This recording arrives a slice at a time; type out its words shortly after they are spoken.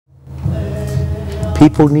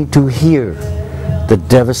People need to hear the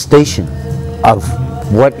devastation of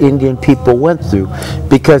what Indian people went through,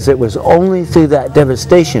 because it was only through that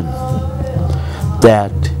devastation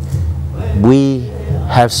that we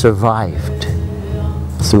have survived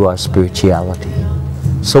through our spirituality.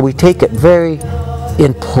 So we take it very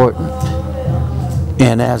important.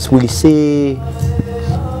 And as we see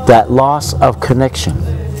that loss of connection,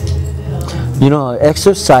 you know, an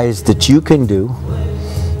exercise that you can do,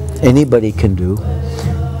 anybody can do,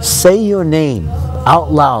 say your name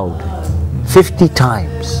out loud 50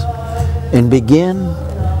 times and begin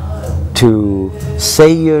to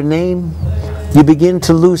say your name. You begin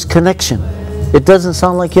to lose connection. It doesn't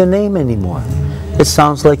sound like your name anymore. It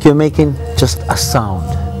sounds like you're making just a sound.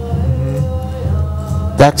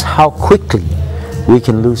 That's how quickly we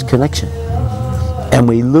can lose connection. And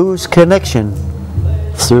we lose connection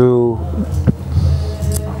through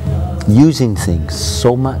using things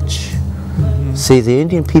so much. See, the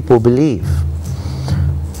Indian people believe,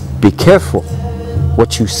 be careful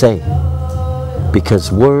what you say, because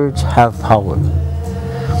words have power.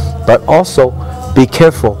 But also, be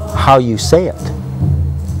careful how you say it,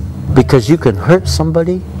 because you can hurt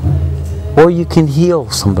somebody or you can heal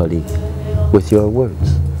somebody with your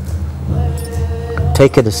words.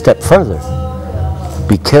 Take it a step further.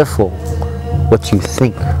 Be careful what you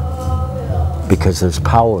think, because there's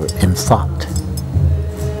power in thought.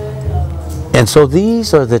 And so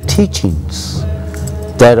these are the teachings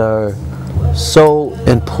that are so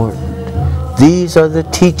important. These are the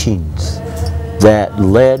teachings that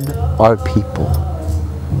led our people.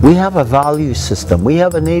 We have a value system. We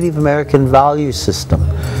have a Native American value system.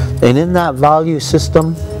 And in that value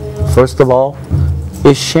system, first of all,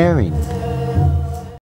 is sharing.